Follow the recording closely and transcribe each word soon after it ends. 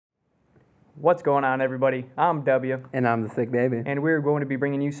What's going on, everybody? I'm W. And I'm the Thick Baby. And we're going to be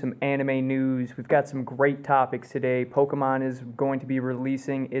bringing you some anime news. We've got some great topics today. Pokemon is going to be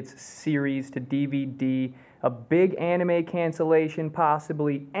releasing its series to DVD, a big anime cancellation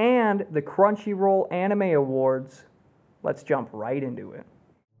possibly, and the Crunchyroll Anime Awards. Let's jump right into it.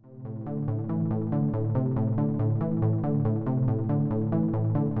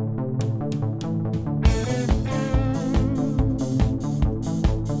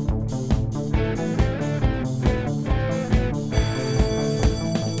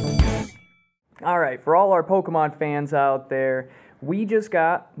 All right, for all our Pokemon fans out there, we just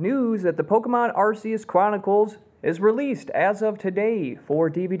got news that the Pokemon Arceus Chronicles is released as of today for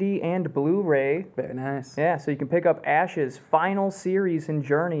DVD and Blu-ray. Very nice. Yeah, so you can pick up Ash's final series and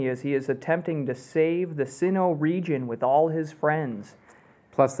journey as he is attempting to save the Sinnoh region with all his friends.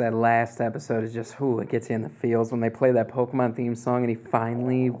 Plus, that last episode is just, it gets you in the feels. When they play that Pokemon theme song and he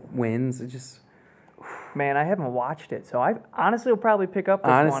finally wins, it just... Man, I haven't watched it, so I honestly will probably pick up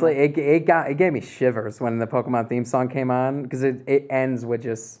this Honestly, one. it gave me shivers when the Pokemon theme song came on, because it ends with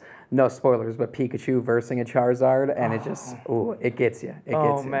just, no spoilers, but Pikachu versing a Charizard, and it just, it gets you. It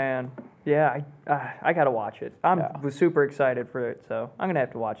gets you. Man. Yeah, I gotta watch it. Was super excited for it, so I'm gonna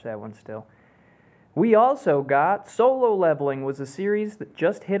have to watch that one still. We also got Solo Leveling was a series that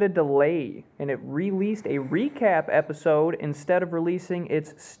just hit a delay, and it released a recap episode instead of releasing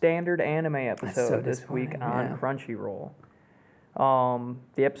its standard anime episode this week on Crunchyroll.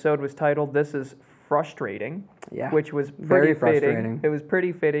 The episode was titled "This Is Frustrating," which was pretty fitting. It was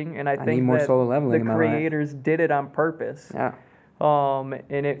pretty fitting, and I think more that Solo Leveling the creators did it on purpose. Yeah.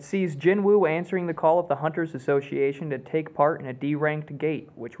 And it sees Jinwoo answering the call of the Hunters Association to take part in a D-ranked gate,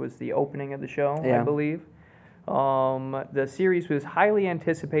 which was the opening of the show, I believe. The series was highly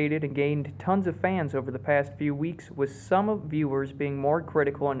anticipated and gained tons of fans over the past few weeks, with some viewers being more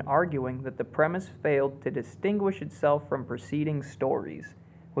critical and arguing that the premise failed to distinguish itself from preceding stories,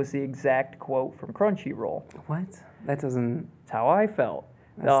 was the exact quote from Crunchyroll. What? That doesn't... That's how I felt.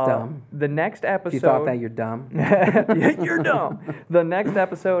 That's dumb. The next episode... If you thought that, you're dumb. You're dumb. The next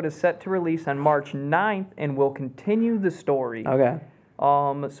episode is set to release on March 9th and will continue the story. Okay.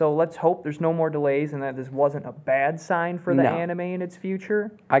 So let's hope there's no more delays and that this wasn't a bad sign for the anime in its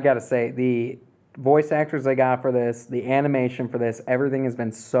future. I gotta say, the voice actors they got for this, the animation for this, everything has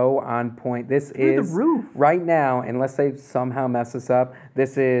been so on point. This is the roof. Right now, unless they somehow mess this up,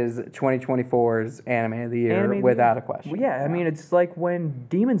 this is 2024's anime of the year without a question. Well, yeah, I mean, it's like when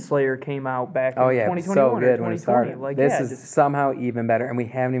Demon Slayer came out back in 2021 so good or 2020. when it started. Like, this is somehow even better, and we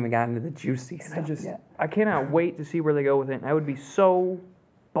haven't even gotten to the juicy stuff yet. I cannot wait to see where they go with it. I would be so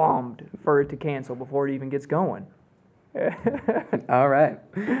bummed for it to cancel before it even gets going. All right.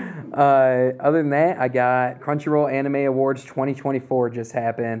 Other than that, I got Crunchyroll Anime Awards 2024 just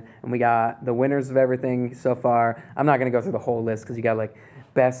happened, and we got the winners of everything so far. I'm not going to go through the whole list because you got like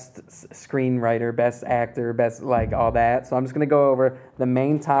best screenwriter, best actor, best like all that. So I'm just going to go over the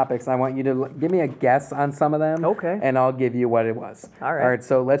main topics. I want you to give me a guess on some of them. Okay. And I'll give you what it was. All right. All right.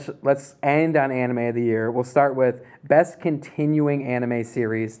 So let's end on Anime of the Year. We'll start with best continuing anime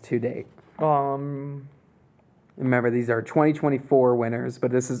series to date. Remember, these are 2024 winners,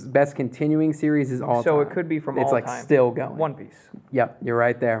 but this is best continuing series is all time. So it could be from all time. It's like still going. One Piece. Yep, you're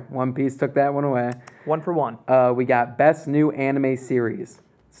right there. One Piece took that one away. 1 for 1. We got best new anime series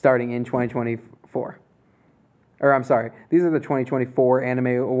starting in 2024. Or I'm sorry, these are the 2024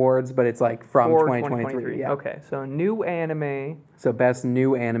 anime awards, but it's like from 2023. Yeah. Okay, so new anime. So best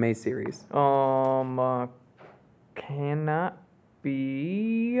new anime series. Cannot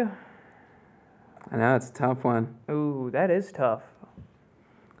be. I know, it's a tough one. Ooh, that is tough.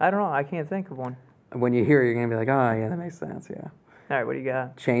 I don't know. I can't think of one. When you hear it, you're going to be like, oh, yeah, that makes sense, yeah. All right, what do you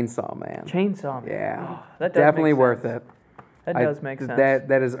got? Chainsaw Man. Chainsaw Man. Yeah. Oh, that does definitely make worth sense. it. That does make sense. That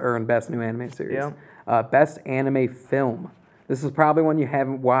has earned best new anime series. Yep. Best anime film. This is probably one you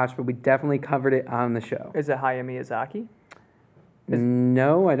haven't watched, but we definitely covered it on the show. Is it Hayao Miyazaki?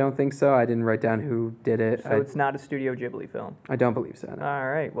 No, I don't think so. I didn't write down who did it. So it's not a Studio Ghibli film? I don't believe so, no.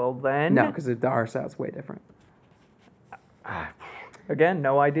 All right, well then... No, because the art style's way different. Again,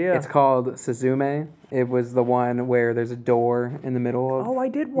 no idea. It's called Suzume. It was the one where there's a door in the middle of... Oh, I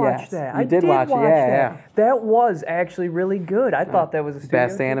did watch that. You did watch it, yeah. That was actually really good. I thought that was a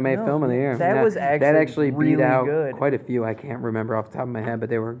best anime film of the year. That was actually beat really out good. Quite a few. I can't remember off the top of my head, but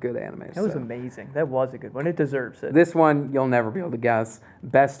they were good animes. That was amazing. That was a good one. It deserves it. This one, you'll never be able to guess.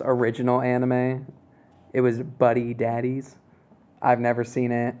 Best original anime. It was Buddy Daddies. I've never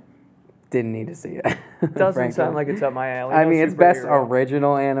seen it. Didn't need to see it. Doesn't frankly. sound like it's up my alley. I No mean, it's best superhero.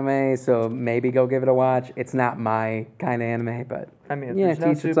 original anime, so maybe go give it a watch. It's not my kind of anime, but I mean, if yeah, there's no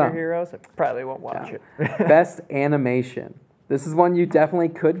to each its own. superheroes, I probably won't watch it. Best animation. This is one you definitely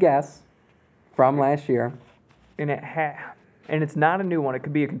could guess from last year. And it's not a new one. It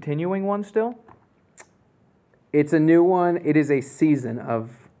could be a continuing one still. It's a new one. It is a season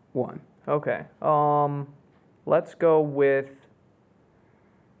of one. Okay. Let's go with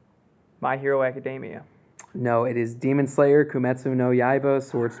My Hero Academia. No, it is Demon Slayer, Kimetsu no Yaiba,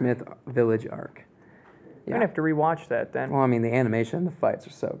 Swordsmith Village Arc. I'm gonna have to rewatch that then. Well, I mean, the animation and the fights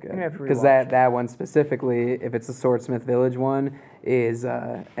are so good. I'm gonna have to Because rewatch that one specifically, if it's the Swordsmith Village one, is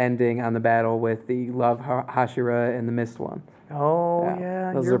ending on the battle with the Love Hashira and the Mist one. Oh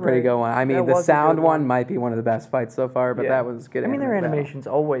yeah, those you're are pretty right. good one. I mean, That the was a sound good one might be one of the best fights so far, but that was good. I mean, their battle. animation's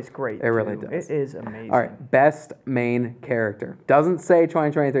always great. It really too. does. It is amazing. All right, best main character. Doesn't say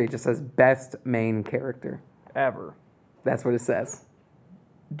 2023, it just says best main character. Ever. That's what it says.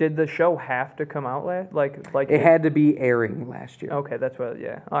 Did the show have to come out like? It had to be airing last year. Okay, that's what.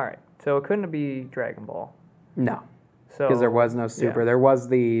 Yeah. All right. So it couldn't be Dragon Ball. No, So because there was no Super. yeah. There was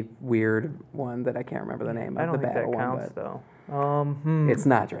the weird one that I can't remember the name I of, don't the think battle that counts one, though. but it's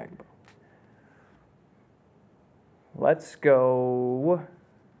not Dragon Ball. Let's go.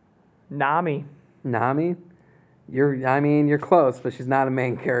 Nami. Nami, you're close, but she's not a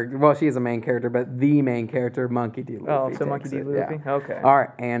main character. Well, she is a main character, but the main character, Monkey D. Luffy. Oh, so Monkey takes D. it, Luffy. yeah. Okay. All right,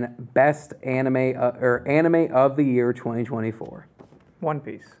 and best anime or anime of the year 2024. One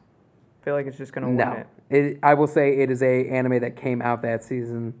Piece. I feel like it's just gonna win it. I will say it is a anime that came out that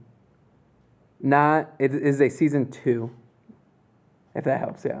season. It is a season 2. If that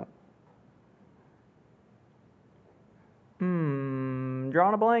helps you out.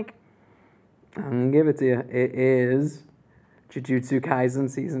 Drawing a blank. I'm gonna give it to you. It is Jujutsu Kaisen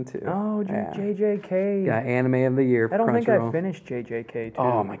season 2. Oh, Yeah. JJK. Got anime of the year for I don't think I Crunchyroll. finished JJK too.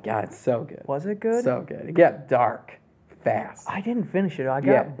 Oh my god, it's so good. Was it good? So good. It got dark fast. I didn't finish it. I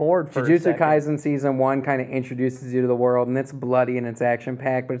got bored for a Jujutsu second. Kaisen season 1 kind of introduces you to the world, and it's bloody and it's action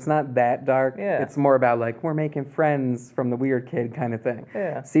packed, but it's not that dark. Yeah. It's more about like we're making friends from the weird kid kind of thing.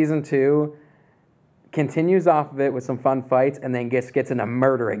 Yeah. Season 2 continues off of it with some fun fights, and then gets into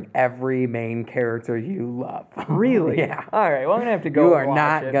murdering every main character you love. Really? Yeah. All right. Well, I'm gonna have to go. You are watch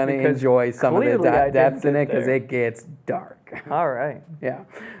not it gonna because enjoy some of the clearly I didn't depths in get it because there. it gets dark. All right. Yeah,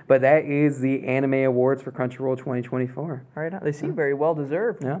 but that is the anime awards for Crunchyroll 2024. All right. They seem very well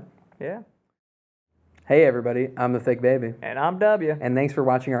deserved. Yeah. Yeah. Hey everybody, I'm the Thick Baby. And I'm W. And thanks for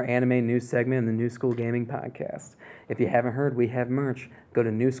watching our anime news segment in the New School Gaming Podcast. If you haven't heard, we have merch. Go to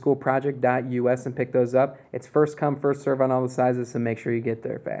newschoolproject.us and pick those up. It's first come, first serve on all the sizes, so make sure you get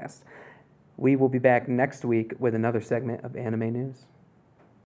there fast. We will be back next week with another segment of anime news.